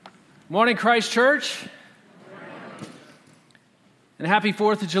Morning, Christ Church. And happy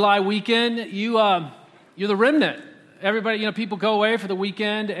 4th of July weekend. You're the remnant. Everybody, people go away for the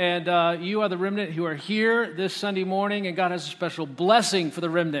weekend, and you are the remnant who are here this Sunday morning, and God has a special blessing for the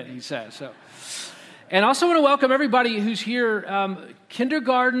remnant, he says. And I also want to welcome everybody who's here,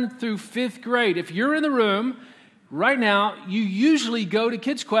 kindergarten through 5th grade. If you're in the room right now, you usually go to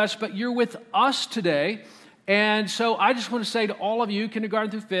Kids Quest, but you're with us today. And so I just want to say to all of you,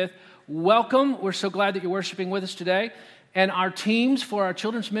 kindergarten through 5th, welcome. We're so glad that you're worshiping with us today. And our teams for our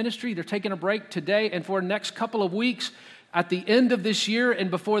children's ministry, they're taking a break today and for the next couple of weeks at the end of this year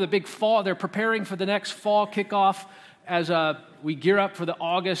and before the big fall. They're preparing for the next fall kickoff as we gear up for the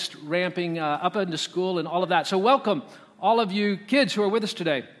August ramping up into school and all of that. So welcome, all of you kids who are with us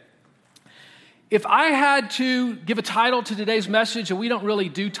today. If I had to give a title to today's message, and we don't really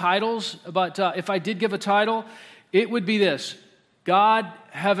do titles, but if I did give a title, it would be this: God,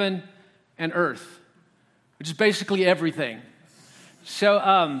 Heaven, and Earth, which is basically everything.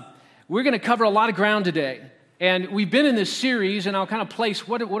 So we're going to cover a lot of ground today. And we've been in this series, and I'll kind of place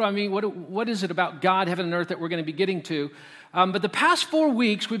what do I mean, what is it about God, Heaven, and Earth that we're going to be getting to. But the past 4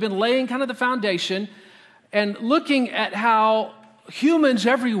 weeks, we've been laying kind of the foundation and looking at how humans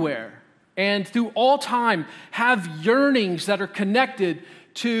everywhere and through all time have yearnings that are connected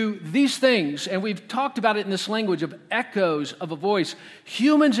to these things. And we've talked about it in this language of echoes of a voice.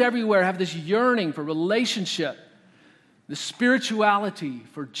 Humans everywhere have this yearning for relationship, the spirituality,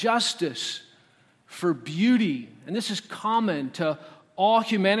 for justice, for beauty. And this is common to all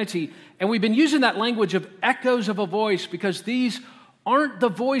humanity. And we've been using that language of echoes of a voice because these aren't the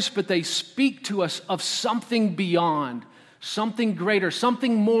voice, but they speak to us of something beyond, something greater,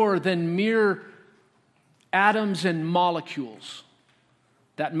 something more than mere atoms and molecules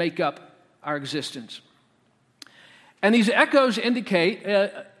that make up our existence. And these echoes indicate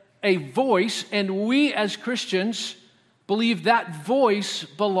a voice, and we as Christians believe that voice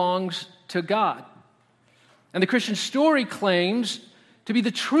belongs to God. And the Christian story claims to be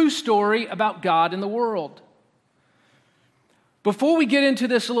the true story about God and the world. Before we get into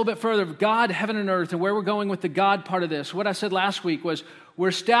this a little bit further, God, Heaven, and Earth, and where we're going with the God part of this, what I said last week was we're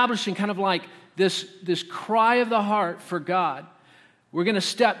establishing kind of like this cry of the heart for God. We're going to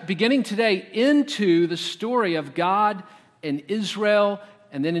step, beginning today, into the story of God and Israel,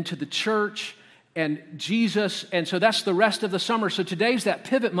 and then into the church and Jesus. And so that's the rest of the summer. So today's that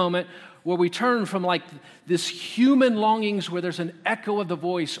pivot moment where we turn from like this human longings where there's an echo of the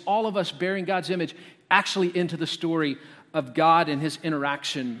voice, all of us bearing God's image, actually into the story of God and his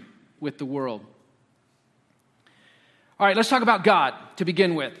interaction with the world. All right, let's talk about God to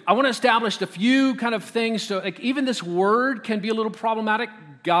begin with. I want to establish a few kind of things. So like even this word can be a little problematic,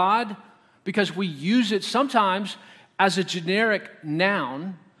 God, because we use it sometimes as a generic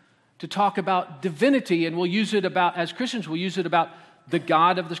noun to talk about divinity, and we'll use it about, as Christians, we'll use it about the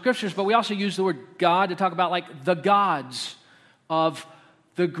God of the Scriptures, but we also use the word God to talk about like the gods of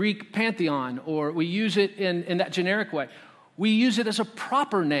the Greek pantheon, or we use it in that generic way. We use it as a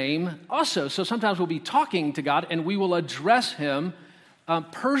proper name also. So sometimes we'll be talking to God and we will address him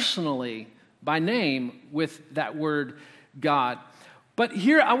personally by name with that word God. But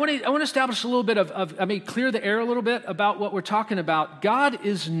here I want to establish a little bit of clear the air a little bit about what we're talking about. God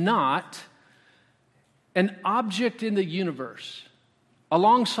is not an object in the universe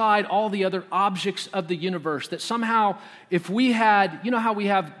alongside all the other objects of the universe that somehow if we had, how we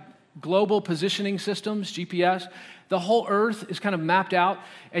have global positioning systems, GPS, the whole earth is kind of mapped out,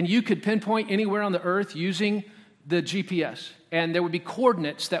 and you could pinpoint anywhere on the earth using the GPS, and there would be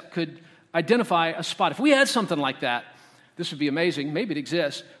coordinates that could identify a spot. If we had something like that, this would be amazing. Maybe it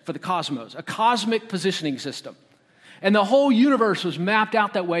exists for the cosmos, a cosmic positioning system. And the whole universe was mapped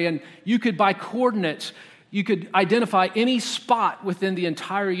out that way, and you could, by coordinates, you could identify any spot within the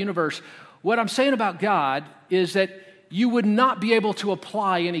entire universe. What I'm saying about God is that you would not be able to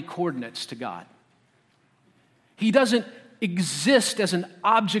apply any coordinates to God. He doesn't exist as an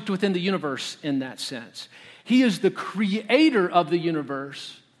object within the universe in that sense. He is the creator of the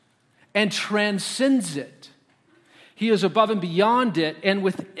universe and transcends it. He is above and beyond it and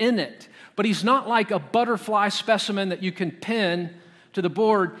within it. But he's not like a butterfly specimen that you can pin to the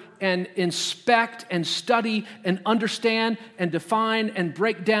board and inspect and study and understand and define and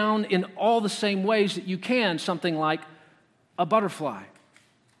break down in all the same ways that you can something like a butterfly.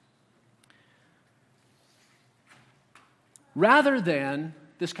 Rather than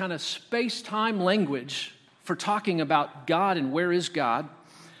this kind of space-time language for talking about God and where is God,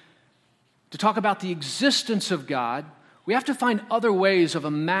 to talk about the existence of God, we have to find other ways of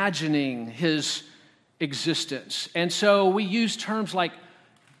imagining his existence. And so we use terms like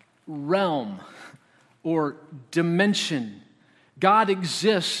realm or dimension. God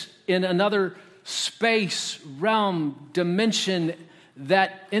exists in another space, realm, dimension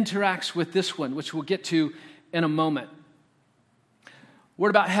that interacts with this one, which we'll get to in a moment. What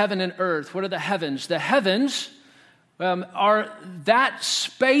about heaven and earth? What are the heavens? The heavens are that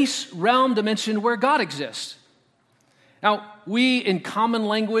space, realm, dimension where God exists. Now, we in common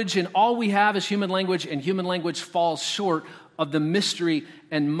language, and all we have is human language, and human language falls short of the mystery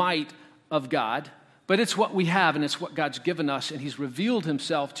and might of God. But it's what we have, and it's what God's given us, and He's revealed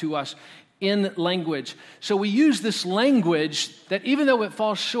Himself to us in language. So we use this language that, even though it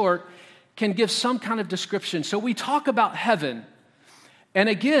falls short, can give some kind of description. So we talk about heaven. And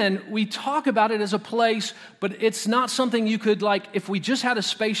again, we talk about it as a place, but it's not something you could, like, if we just had a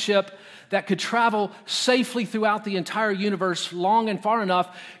spaceship that could travel safely throughout the entire universe long and far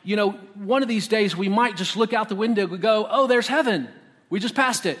enough, one of these days we might just look out the window and go, oh, there's heaven. We just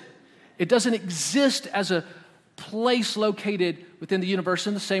passed it. It doesn't exist as a place located within the universe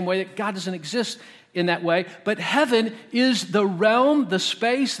in the same way that God doesn't exist in that way. But heaven is the realm, the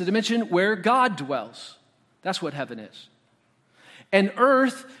space, the dimension where God dwells. That's what heaven is. And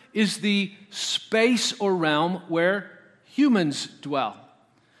earth is the space or realm where humans dwell.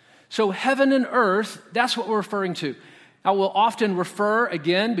 So heaven and earth, that's what we're referring to. Now, we'll often refer,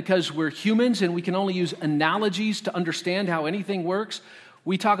 again, because we're humans and we can only use analogies to understand how anything works.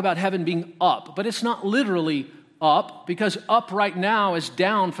 We talk about heaven being up, but it's not literally up, because up right now is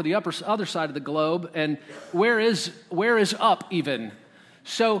down for the other side of the globe, and where is up even?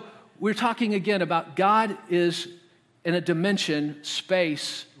 So we're talking again about God is in a dimension,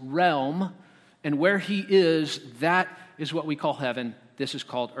 space, realm, and where He is, that is what we call heaven. This is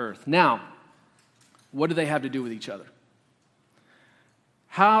called earth. Now, what do they have to do with each other?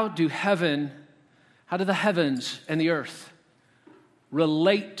 How do the heavens and the earth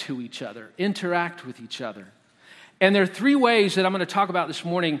relate to each other, interact with each other? And there are three ways that I'm going to talk about this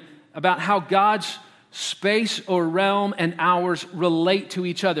morning about how God's space or realm and ours relate to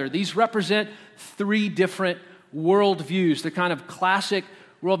each other. These represent three different worldviews. They're kind of classic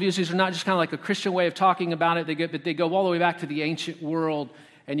worldviews. These are not just kind of like a Christian way of talking about it, but they go all the way back to the ancient world,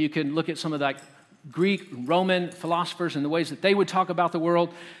 and you can look at some of the Greek, Roman philosophers and the ways that they would talk about the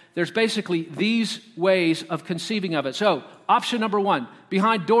world. There's basically these ways of conceiving of it. So, option number one,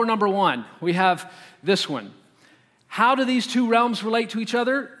 behind door number one, we have this one. How do these two realms relate to each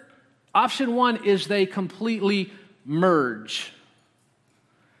other? Option one is they completely merge.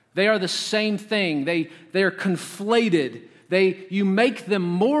 They are the same thing. They are conflated. You make them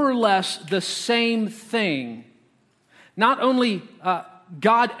more or less the same thing. Not only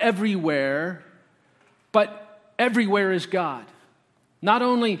God everywhere, but everywhere is God. Not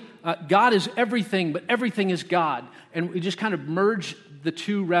only God is everything, but everything is God. And we just kind of merge the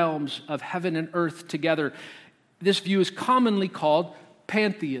two realms of heaven and earth together. This view is commonly called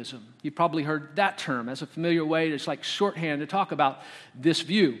pantheism. You've probably heard that term as a familiar way. It's like shorthand to talk about this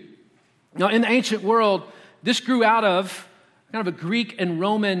view. Now, in the ancient world, this grew out of kind of a Greek and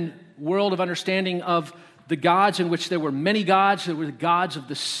Roman world of understanding of the gods, in which there were many gods. There were the gods of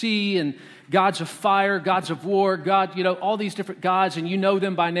the sea and gods of fire, gods of war, all these different gods, and you know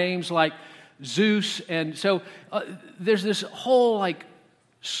them by names like Zeus. And so there's this whole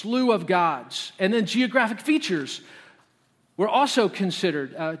slew of gods. And then geographic features were also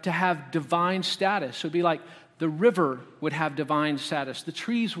considered to have divine status. So it'd be like the river would have divine status. The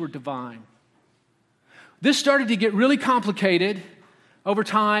trees were divine. This started to get really complicated over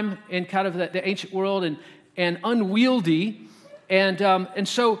time in kind of the ancient world and unwieldy. And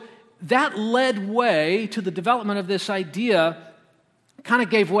so that led way to the development of this idea, kind of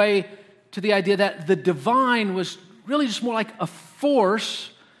gave way to the idea that the divine was really just more like a force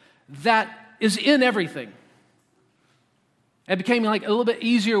that is in everything. It became like a little bit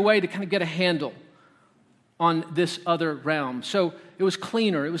easier way to kind of get a handle on this other realm. So it was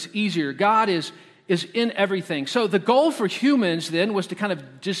cleaner, it was easier. God is in everything. So the goal for humans then was to kind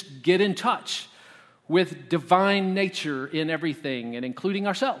of just get in touch with divine nature in everything, and including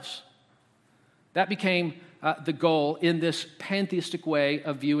ourselves. That became the goal in this pantheistic way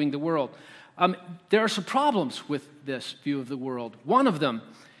of viewing the world. There are some problems with this view of the world. One of them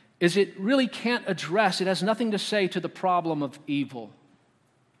is it really can't address, it has nothing to say to the problem of evil.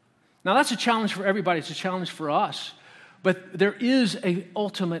 Now that's a challenge for everybody, it's a challenge for us, but there is an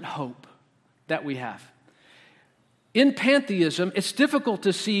ultimate hope that we have. In pantheism, it's difficult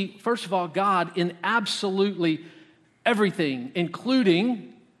to see, first of all, God in absolutely everything,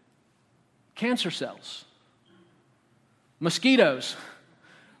 including cancer cells, mosquitoes,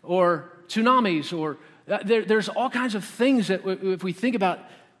 or tsunamis, or there's all kinds of things that if we think about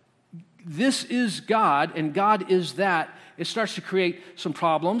this is God and God is that, it starts to create some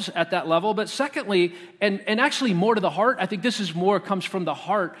problems at that level. But secondly, and actually more to the heart, I think this is more comes from the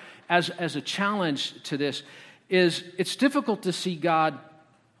heart as a challenge to this, is it's difficult to see God,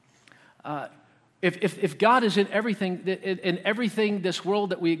 if God is in everything this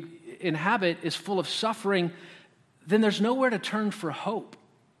world that we inhabit is full of suffering, then there's nowhere to turn for hope.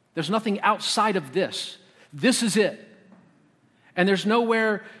 There's nothing outside of this. This is it. And there's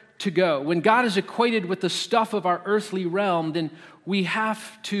nowhere to go. When God is equated with the stuff of our earthly realm, then we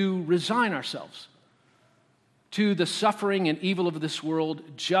have to resign ourselves to the suffering and evil of this world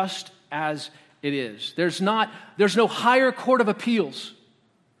just as it is. There's no higher court of appeals.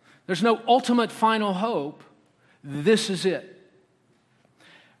 There's no ultimate final hope. This is it.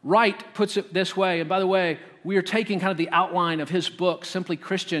 Wright puts it this way, and by the way, we are taking kind of the outline of his book, Simply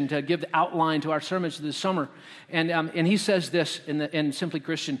Christian, to give the outline to our sermons this summer. And he says this in Simply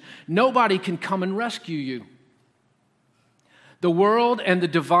Christian: nobody can come and rescue you. The world and the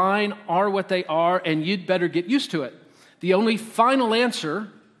divine are what they are, and you'd better get used to it. The only final answer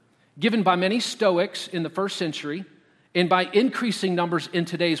given by many Stoics in the first century and by increasing numbers in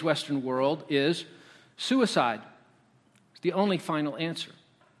today's Western world is suicide. It's the only final answer.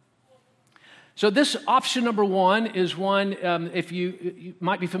 So this option number one is one, if you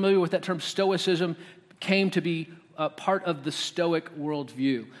might be familiar with that term, Stoicism came to be part of the Stoic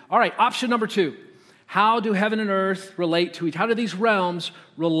worldview. All right, option number two. How do heaven and earth relate to each other? How do these realms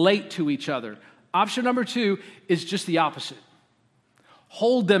relate to each other? Option number two is just the opposite.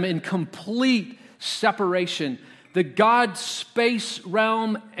 Hold them in complete separation. The God space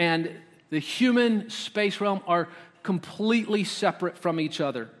realm and the human space realm are completely separate from each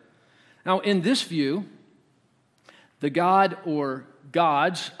other. Now, in this view, the God or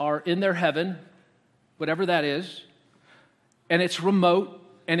gods are in their heaven, whatever that is, and it's remote,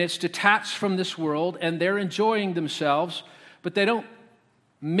 and it's detached from this world, and they're enjoying themselves, but they don't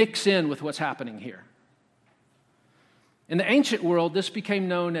mix in with what's happening here. In the ancient world, this became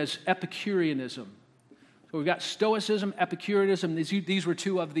known as Epicureanism. So we've got Stoicism, Epicureanism. These were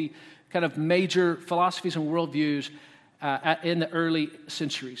two of the kind of major philosophies and worldviews in the early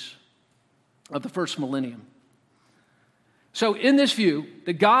centuries of the first millennium. So in this view,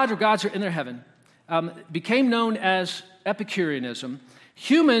 the God or gods are in their heaven, became known as Epicureanism.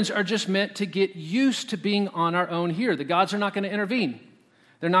 Humans are just meant to get used to being on our own here. The gods are not going to intervene.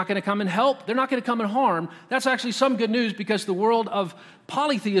 They're not going to come and help. They're not going to come and harm. That's actually some good news, because the world of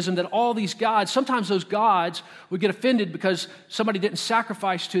polytheism, that all these gods, sometimes those gods would get offended because somebody didn't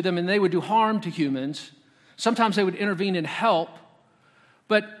sacrifice to them and they would do harm to humans. Sometimes they would intervene and help.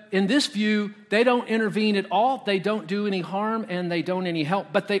 But in this view, they don't intervene at all. They don't do any harm and they don't any help.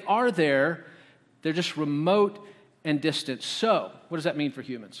 But they are there. They're just remote and distant. So, what does that mean for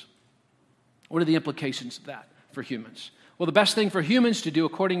humans? What are the implications of that for humans? Well, the best thing for humans to do,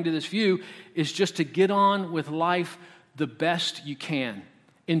 according to this view, is just to get on with life the best you can.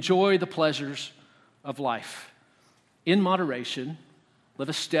 Enjoy the pleasures of life in moderation, live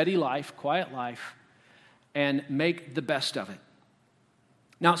a steady life, quiet life, and make the best of it.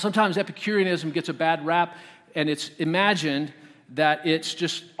 Now, sometimes Epicureanism gets a bad rap, and it's imagined that it's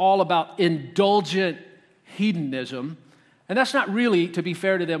just all about indulgent hedonism. And that's not really, to be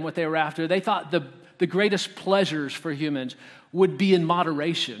fair to them, what they were after. They thought the greatest pleasures for humans would be in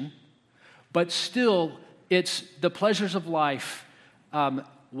moderation, but still, it's the pleasures of life.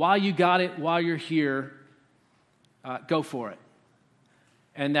 While you got it, while you're here, go for it.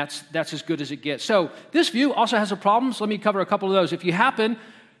 And that's as good as it gets. So this view also has some problems. Let me cover a couple of those. If you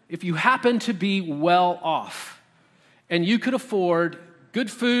happen to be well off and you could afford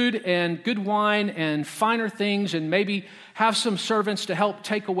good food and good wine and finer things and maybe have some servants to help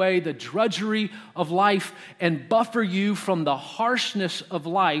take away the drudgery of life and buffer you from the harshness of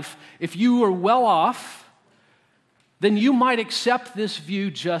life, if you are well off, then you might accept this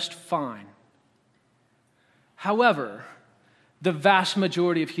view just fine. However, the vast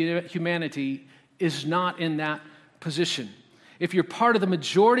majority of humanity is not in that position. If you're part of the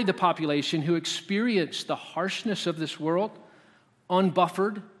majority of the population who experience the harshness of this world,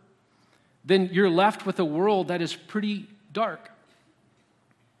 unbuffered, then you're left with a world that is pretty dark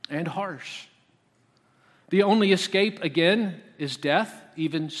and harsh. The only escape, again, is death,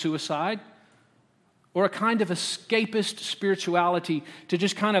 even suicide, or a kind of escapist spirituality to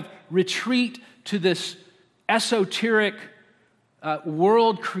just kind of retreat to this esoteric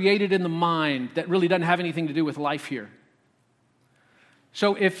world created in the mind that really doesn't have anything to do with life here.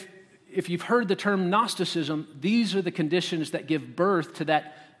 So if you've heard the term Gnosticism, these are the conditions that give birth to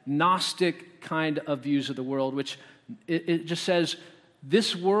that Gnostic kind of views of the world, which it just says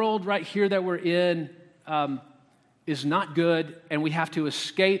this world right here that we're in is not good, and we have to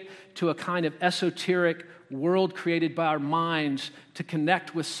escape to a kind of esoteric world created by our minds to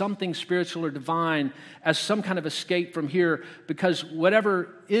connect with something spiritual or divine as some kind of escape from here, because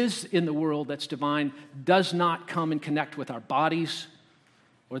whatever is in the world that's divine does not come and connect with our bodies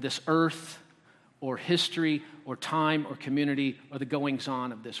or this earth or history or time or community or the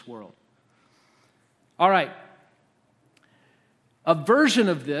goings-on of this world. All right. A version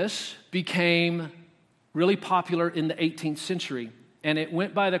of this became really popular in the 18th century, and it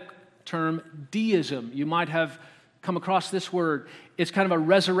went by the term deism. You might have come across this word. It's kind of a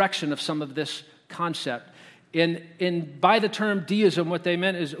resurrection of some of this concept. By the term deism, what they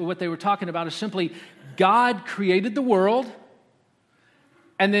meant is, what they were talking about is simply God created the world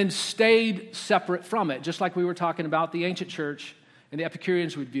and then stayed separate from it, just like we were talking about the ancient church and the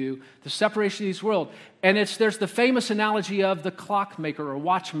Epicureans would view the separation of these worlds. And there's the famous analogy of the clockmaker or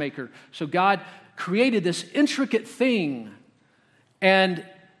watchmaker. So God created this intricate thing and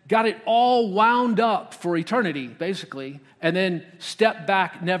got it all wound up for eternity, basically, and then stepped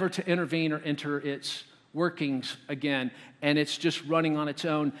back never to intervene or enter its workings again, and it's just running on its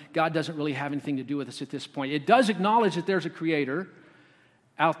own. God doesn't really have anything to do with us at this point. It does acknowledge that there's a creator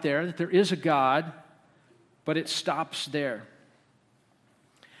out there, that there is a God, but it stops there.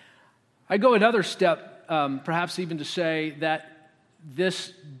 I go another step, perhaps even to say that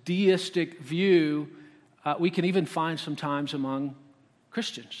this deistic view we can even find sometimes among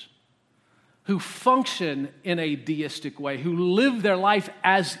Christians who function in a deistic way, who live their life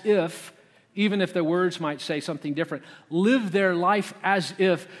as if, even if their words might say something different, live their life as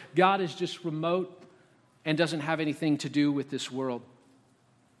if God is just remote and doesn't have anything to do with this world.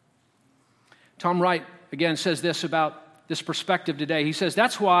 Tom Wright, again, says this about this perspective today. He says,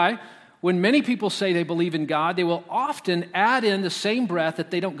 that's why when many people say they believe in God, they will often add in the same breath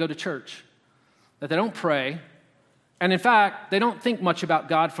that they don't go to church, that they don't pray, and in fact, they don't think much about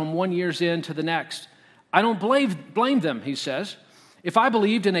God from one year's end to the next. I don't blame them, he says. If I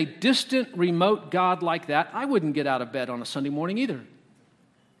believed in a distant, remote God like that, I wouldn't get out of bed on a Sunday morning either.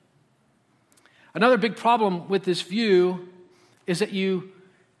 Another big problem with this view is that you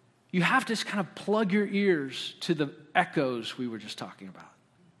have to just kind of plug your ears to the echoes we were just talking about.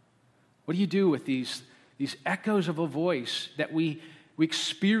 What do you do with these echoes of a voice that we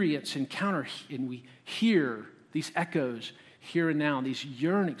experience, encounter, and we hear these echoes here and now, these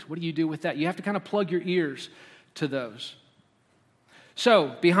yearnings? What do you do with that? You have to kind of plug your ears to those.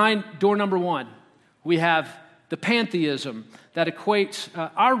 So, behind door number one, we have the pantheism that equates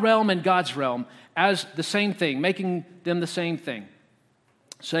our realm and God's realm as the same thing, making them the same thing,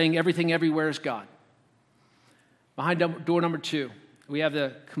 saying everything everywhere is God. Behind door number two, we have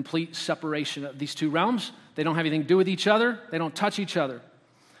the complete separation of these two realms. They don't have anything to do with each other. They don't touch each other.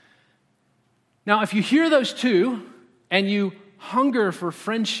 Now, if you hear those two and you hunger for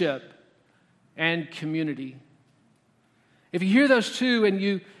friendship and community, if you hear those two and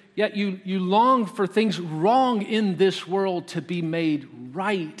yet you long for things wrong in this world to be made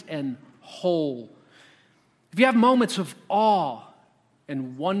right and whole, if you have moments of awe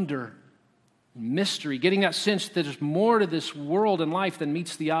and wonder, mystery, getting that sense that there's more to this world and life than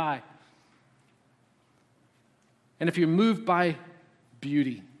meets the eye, and if you're moved by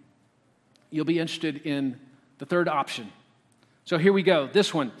beauty, you'll be interested in the third option. So here we go.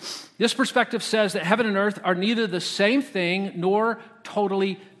 This one. This perspective says that heaven and earth are neither the same thing nor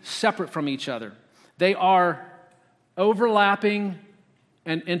totally separate from each other. They are overlapping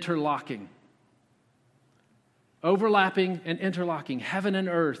and interlocking. Overlapping and interlocking. Heaven and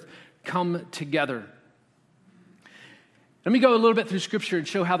earth come together. Let me go a little bit through Scripture and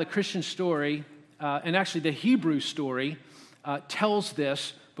show how the Christian story, and actually the Hebrew story, tells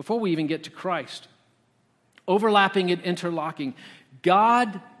this before we even get to Christ. Overlapping and interlocking.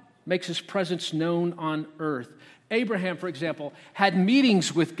 God makes His presence known on earth. Abraham, for example, had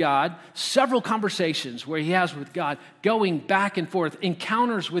meetings with God, several conversations where he has with God, going back and forth,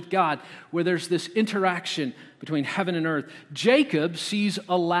 encounters with God, where there's this interaction between heaven and earth. Jacob sees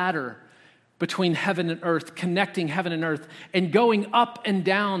a ladder between heaven and earth, connecting heaven and earth, and going up and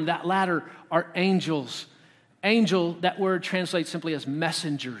down that ladder are angels. Angel, that word translates simply as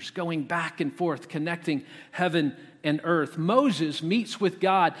messengers, going back and forth, connecting heaven and earth. Moses meets with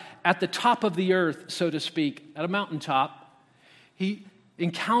God at the top of the earth, so to speak, at a mountaintop. He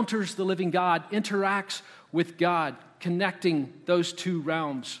encounters the living God, interacts with God, connecting those two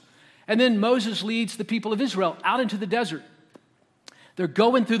realms. And then Moses leads the people of Israel out into the desert. They're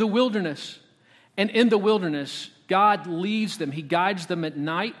going through the wilderness. And in the wilderness, God leads them. He guides them at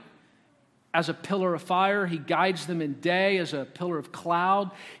night. as a pillar of fire. He guides them in day as a pillar of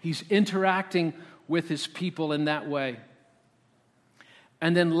cloud. He's interacting with his people in that way.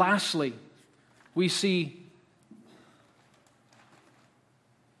 And then lastly, we see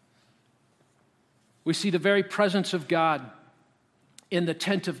the very presence of God in the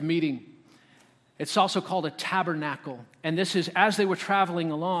tent of meeting. It's also called a tabernacle. And this is, as they were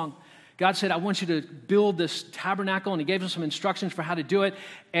traveling along, God said, I want you to build this tabernacle, and he gave them some instructions for how to do it.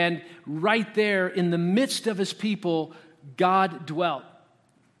 And right there in the midst of his people, God dwelt.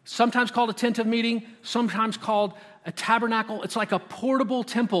 Sometimes called a tent of meeting, sometimes called a tabernacle. It's like a portable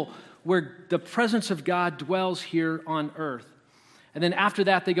temple where the presence of God dwells here on earth. And then after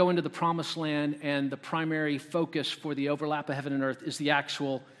that, they go into the promised land, and the primary focus for the overlap of heaven and earth is the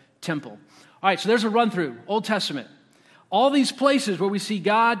actual temple. All right, so there's a run through, Old Testament. All these places where we see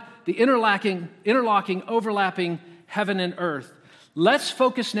God, the interlocking, overlapping heaven and earth. Let's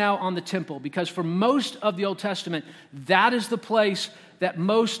focus now on the temple, because for most of the Old Testament, that is the place that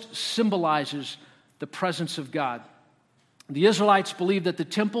most symbolizes the presence of God. The Israelites believed that the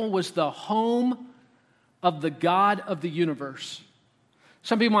temple was the home of the God of the universe.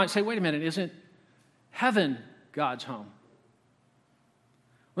 Some people might say, wait a minute, isn't heaven God's home?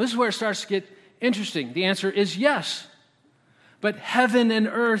 Well, this is where it starts to get interesting. The answer is yes. But heaven and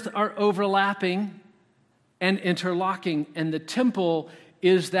earth are overlapping and interlocking, and the temple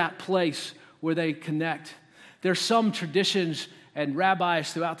is that place where they connect. There's some traditions and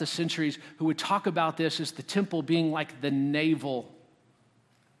rabbis throughout the centuries who would talk about this as the temple being like the navel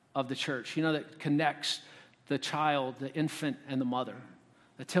of the church, that connects the child, the infant, and the mother.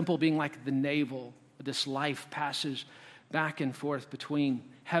 The temple being like the navel. This life passes back and forth between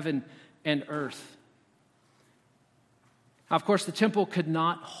heaven and earth. Now, of course, the temple could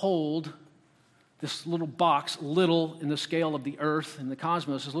not hold this little box, little in the scale of the earth and the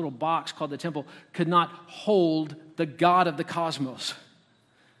cosmos. This little box called the temple could not hold the God of the cosmos.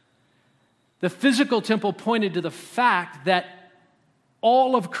 The physical temple pointed to the fact that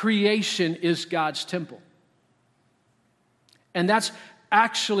all of creation is God's temple. And that's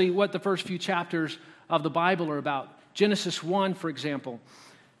actually what the first few chapters of the Bible are about. Genesis 1, for example.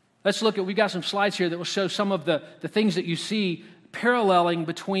 Let's look at, we've got some slides here that will show some of the things that you see paralleling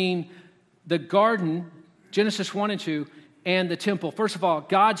between the garden, Genesis 1 and 2, and the temple. First of all,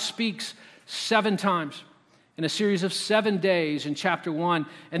 God speaks 7 times in a series of 7 days in chapter 1.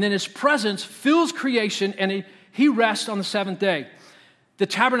 And then his presence fills creation, and he rests on the 7th day. The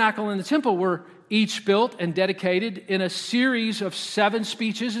tabernacle and the temple were each built and dedicated in a series of 7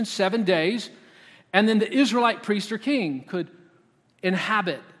 speeches in 7 days. And then the Israelite priest or king could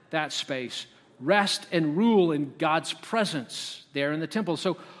inhabit that space, rest and rule in God's presence there in the temple.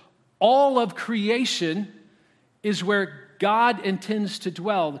 So all of creation is where God intends to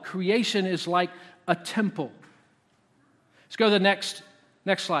dwell. The creation is like a temple. Let's go to the next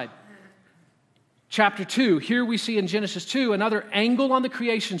slide. Chapter 2. Here we see in Genesis 2 another angle on the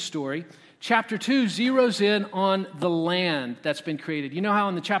creation story. Chapter 2 zeroes in on the land that's been created. You know how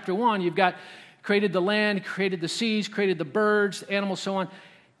in the chapter 1 you've got created the land, created the seas, created the birds, the animals, so on.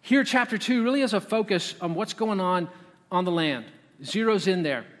 Here, chapter 2 really has a focus on what's going on the land. Zeroes in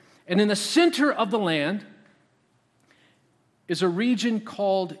there. And in the center of the land is a region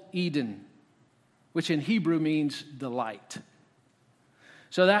called Eden, which in Hebrew means delight.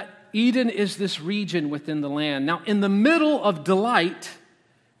 So that Eden is this region within the land. Now, in the middle of delight,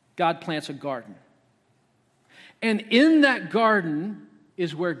 God plants a garden. And in that garden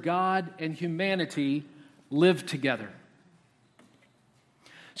is where God and humanity live together.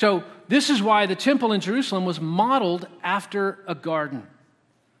 So this is why the temple in Jerusalem was modeled after a garden,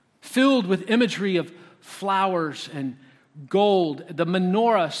 filled with imagery of flowers and gold. The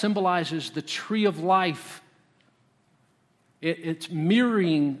menorah symbolizes the tree of life. It's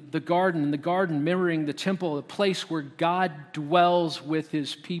mirroring the garden mirroring the temple, the place where God dwells with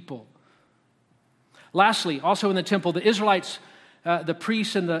his people. Lastly, also in the temple, the Israelites, the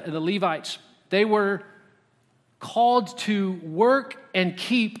priests and the Levites, they were called to work and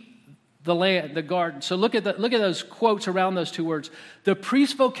keep the land, the garden. So look at those quotes around those 2 words. The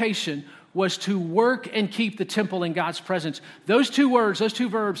priest's vocation was to work and keep the temple in God's presence. Those 2 words, those 2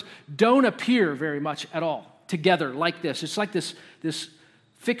 verbs, don't appear very much at all together like this. It's like this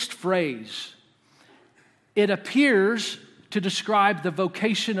fixed phrase. It appears to describe the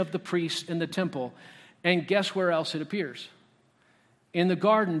vocation of the priest in the temple. And guess where else it appears? In the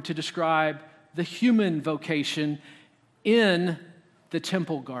garden, to describe the human vocation in the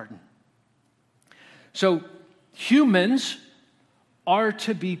temple garden. So humans are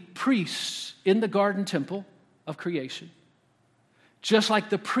to be priests in the garden temple of creation. just like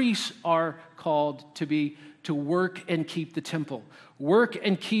the priests are called to work and keep the temple. Work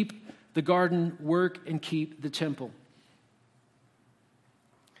and keep the garden, work and keep the temple.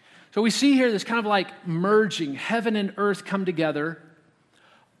 So we see here this kind of like merging, heaven and earth come together.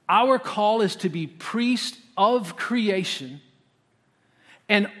 Our call is to be priests of creation,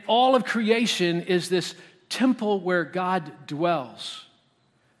 and all of creation is this temple where God dwells.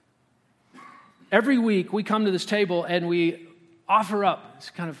 Every week we come to this table and we offer up,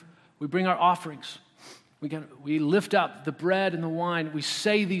 we bring our offerings. We lift up the bread and the wine. We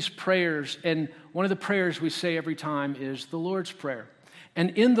say these prayers, and one of the prayers we say every time is the Lord's Prayer.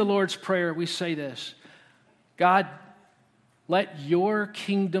 And in the Lord's Prayer, we say this: God, let your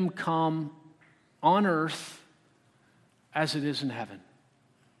kingdom come on earth as it is in heaven.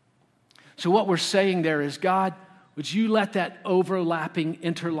 So what we're saying there is, God, would you let that overlapping,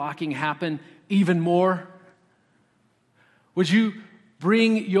 interlocking happen even more? Would you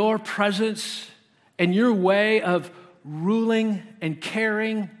bring your presence and your way of ruling and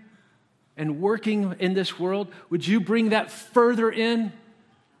caring and working in this world, would you bring that further in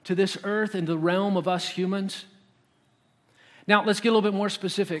to this earth and the realm of us humans? Now, let's get a little bit more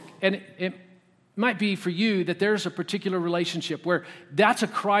specific. And it might be for you that there's a particular relationship where that's a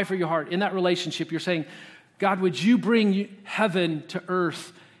cry for your heart. In that relationship, you're saying, God, would you bring heaven to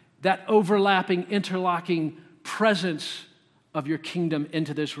earth, that overlapping, interlocking presence of your kingdom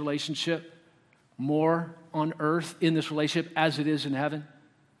into this relationship, more on earth in this relationship as it is in heaven?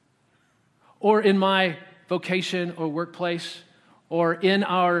 Or in my vocation or workplace, or in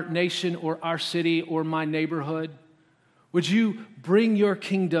our nation or our city or my neighborhood, would you bring your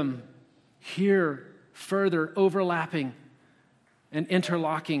kingdom here further, overlapping and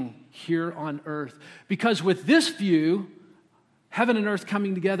interlocking here on earth? Because with this view, heaven and earth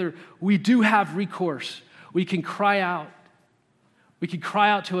coming together, we do have recourse. We can cry out. We can cry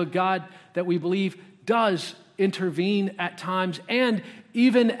out to a God that we believe does intervene at times, and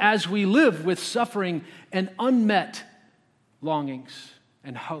even as we live with suffering and unmet longings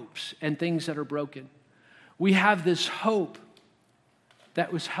and hopes and things that are broken, we have this hope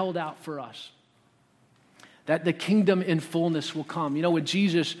that was held out for us, that the kingdom in fullness will come. You know, when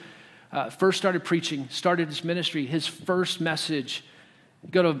Jesus first started preaching, started his ministry, his first message,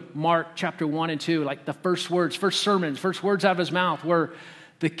 go to Mark chapter 1 and 2, like the first words, first sermons, first words out of his mouth were,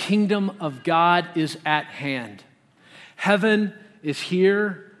 the kingdom of God is at hand. Heaven is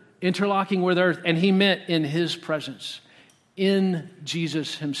here, interlocking with earth, and he meant in his presence, in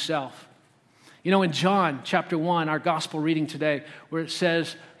Jesus himself. You know, in John chapter 1, our gospel reading today, where it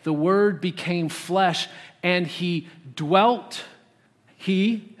says, the Word became flesh and he dwelt,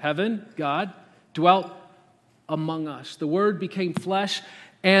 heaven, God, dwelt among us. The Word became flesh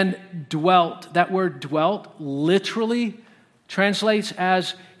and dwelt. That word dwelt literally translates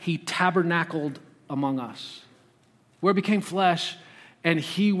as he tabernacled among us. The Word became flesh and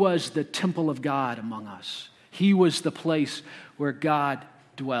he was the temple of God among us. He was the place where God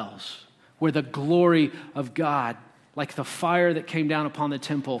dwells, where the glory of God, like the fire that came down upon the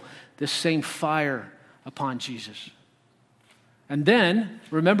temple, this same fire upon Jesus. And then,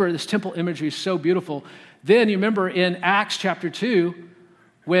 remember, this temple imagery is so beautiful. Then you remember in Acts chapter 2,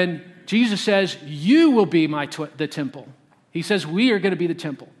 when Jesus says, you will be the temple. He says, we are going to be the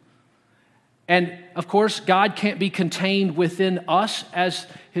temple. And of course, God can't be contained within us as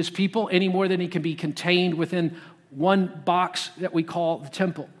his people any more than he can be contained within one box that we call the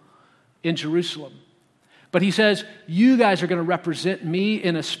temple in Jerusalem. But he says, you guys are going to represent me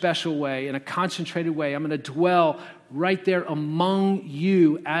in a special way, in a concentrated way. I'm going to dwell right there among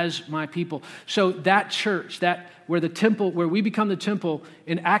you as my people. So that church, where we become the temple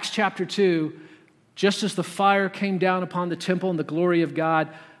in Acts chapter 2, just as the fire came down upon the temple and the glory of God,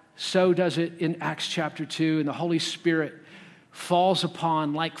 so does it in Acts chapter 2, and the Holy Spirit falls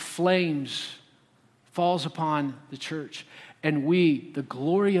upon, like flames, falls upon the church. And we, the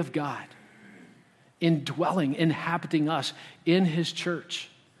glory of God, indwelling, inhabiting us in his church.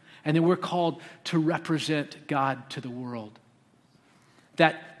 And then we're called to represent God to the world.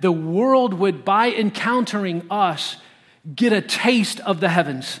 That the world would, by encountering us, get a taste of the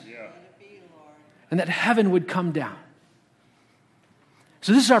heavens. Yeah. And that heaven would come down.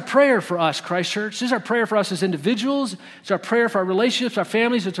 So this is our prayer for us, Christ Church. This is our prayer for us as individuals. It's our prayer for our relationships, our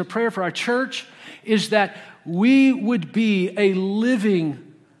families. It's our prayer for our church, is that we would be a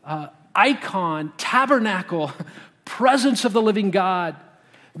living icon, tabernacle, presence of the living God,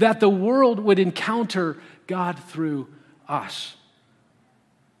 that the world would encounter God through us.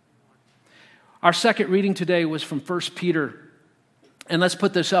 Our second reading today was from 1 Peter. And let's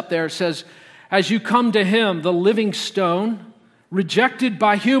put this up there. It says, as you come to him, the living stone, rejected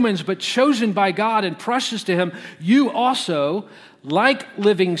by humans, but chosen by God and precious to Him, you also, like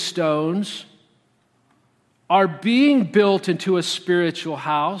living stones, are being built into a spiritual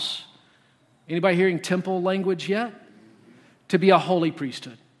house. Anybody hearing temple language yet? To be a holy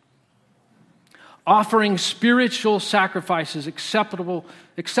priesthood, offering spiritual sacrifices acceptable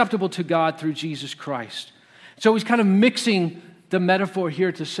to God through Jesus Christ. So he's kind of mixing the metaphor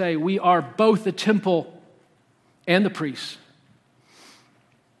here to say we are both the temple and the priests.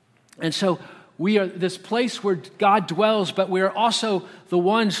 And so we are this place where God dwells, but we are also the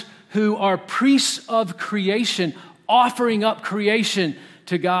ones who are priests of creation, offering up creation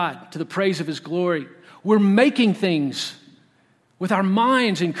to God, to the praise of His glory. We're making things with our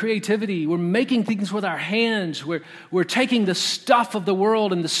minds and creativity. We're making things with our hands. We're taking the stuff of the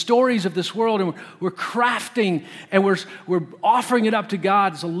world and the stories of this world, and we're crafting, and we're offering it up to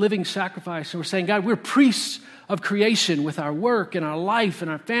God as a living sacrifice. And we're saying, God, we're priests of creation with our work and our life and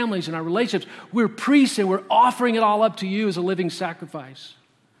our families and our relationships. We're priests, and we're offering it all up to you as a living sacrifice.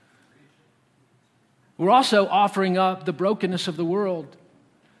 We're also offering up the brokenness of the world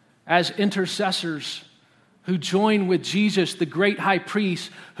as intercessors who join with Jesus, the great high priest,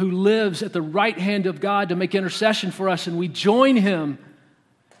 who lives at the right hand of God to make intercession for us. And we join Him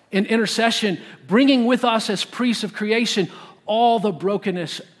in intercession, bringing with us as priests of creation all the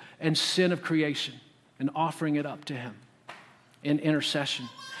brokenness and sin of creation and offering it up to Him in intercession.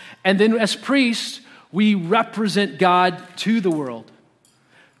 And then as priests, we represent God to the world.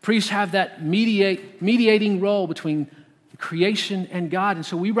 Priests have that mediating role between creation and God. And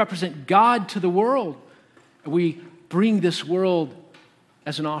so we represent God to the world. We bring this world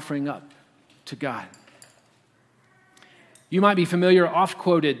as an offering up to God. You might be familiar, oft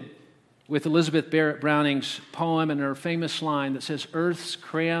quoted, with Elizabeth Barrett Browning's poem and her famous line that says, "Earth's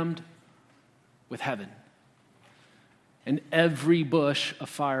crammed with heaven, and every bush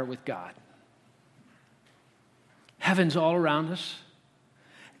afire with God." Heaven's all around us,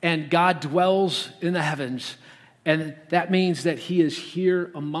 and God dwells in the heavens, and that means that He is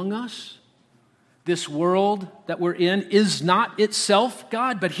here among us. This world that we're in is not itself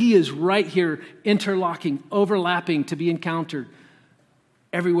God, but He is right here, interlocking, overlapping, to be encountered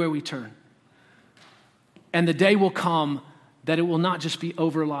everywhere we turn. And the day will come that it will not just be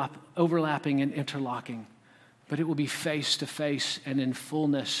overlapping and interlocking, but it will be face to face and in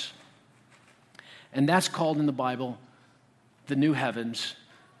fullness. And that's called in the Bible the new heavens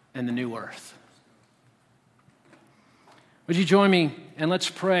and the new earth. Would you join me and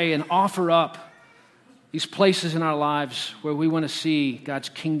let's pray and offer up these places in our lives where we want to see God's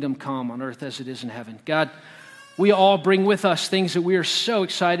kingdom come on earth as it is in heaven. God, we all bring with us things that we are so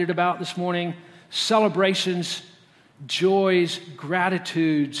excited about this morning, celebrations, joys,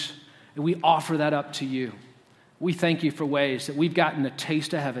 gratitudes, and we offer that up to you. We thank you for ways that we've gotten a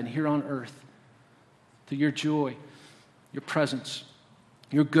taste of heaven here on earth through your joy, your presence,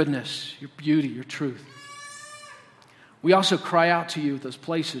 your goodness, your beauty, your truth. We also cry out to you those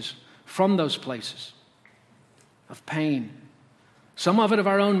places, from those places of pain, some of it of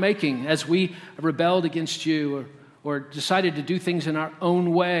our own making, as we rebelled against you or decided to do things in our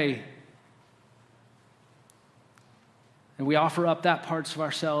own way. And we offer up that parts of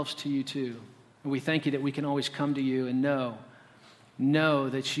ourselves to you too. And we thank you that we can always come to you and know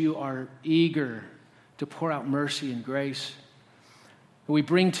that you are eager to pour out mercy and grace. And we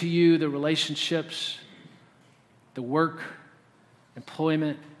bring to you the relationships, the work,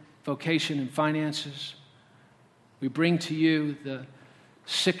 employment, vocation, and finances. We bring to you the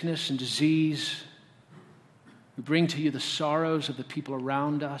sickness and disease. We bring to you the sorrows of the people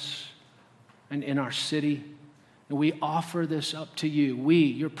around us and in our city. And we offer this up to you. We,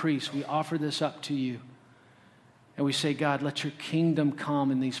 your priests, we offer this up to you. And we say, God, let your kingdom come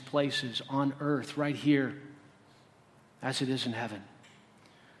in these places on earth, right here, as it is in heaven. In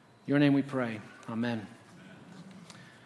your name we pray. Amen.